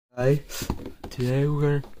Hi, today we're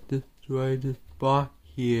going to destroy this block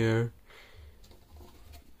here.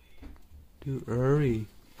 Too early.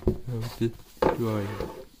 So destroy it.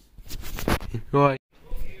 Destroy.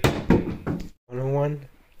 101.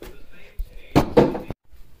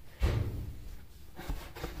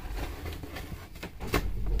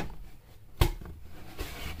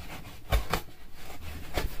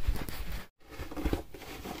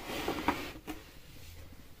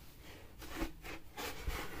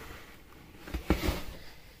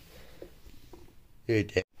 You're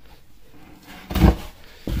dead.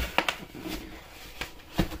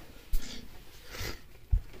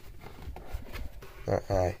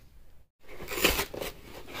 Hi.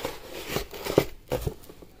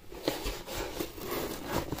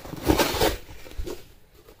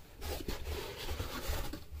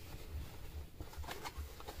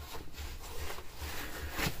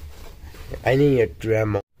 I need a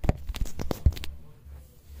Dremel.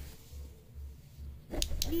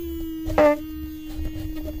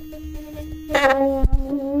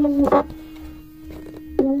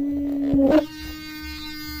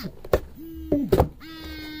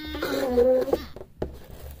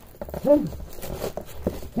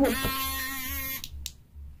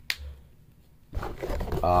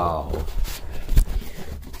 Oh.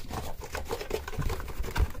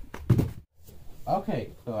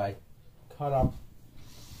 Okay, so I cut up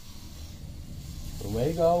the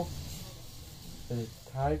Lego, and it's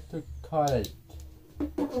time to cut it.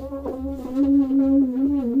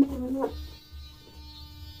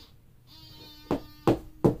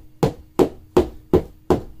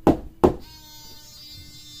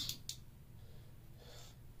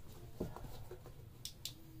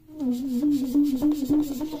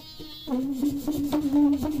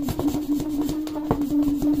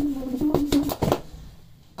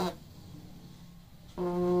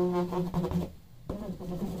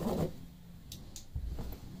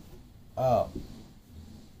 Oh,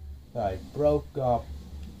 I broke off.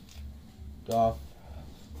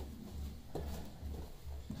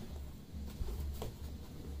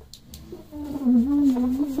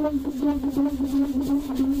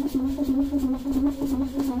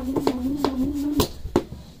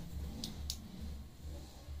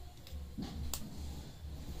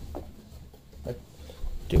 Let's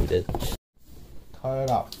do this. Cut it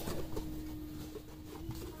up.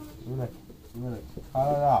 I'm gonna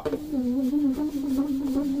cut it up.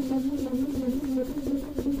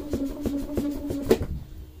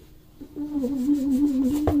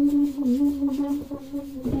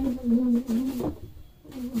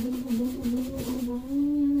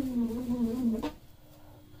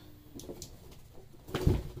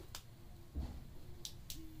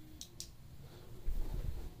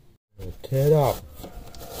 Cut it up.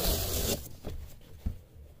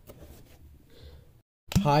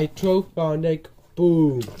 Hydroponic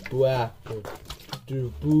boom blaster.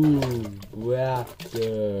 Do boom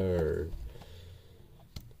blaster.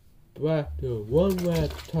 Blaster one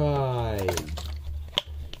last time.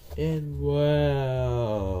 And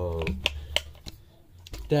wow.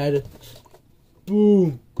 That is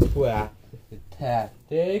boom blaster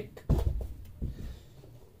tactic.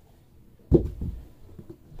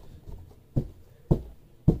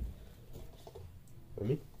 Let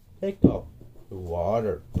me take off the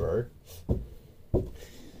water first.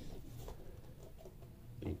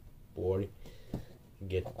 Boy,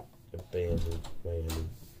 get abandoned land.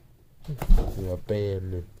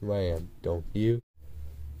 Abandoned land, don't you?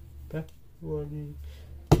 Back warning,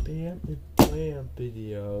 abandoned land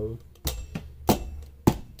video.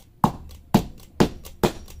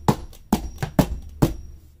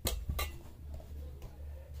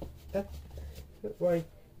 That's it right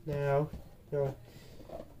now. No.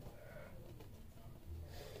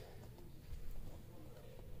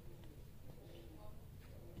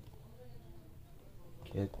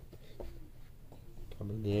 Kid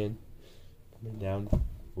coming in, coming down the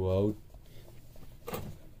road.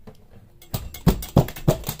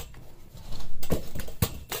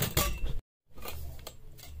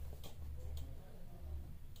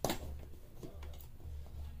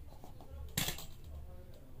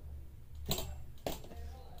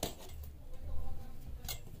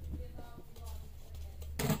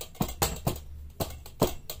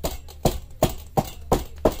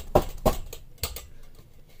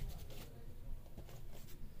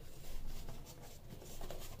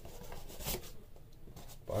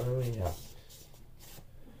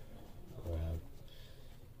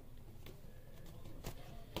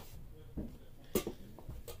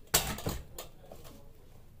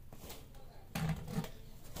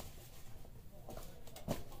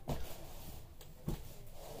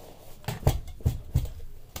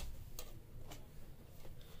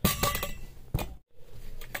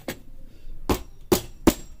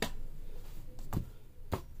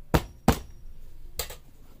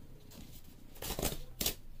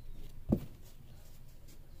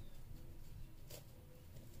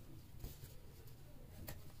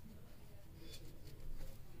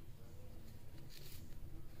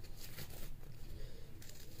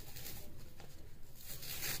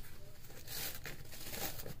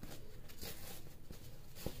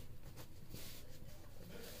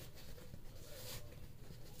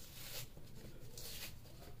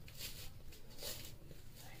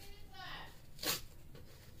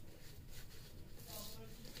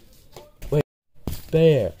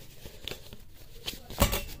 bear.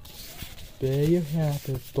 There you have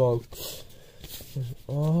it, folks. It's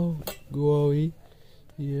all glory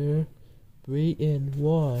here. 3 in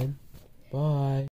 1. Bye.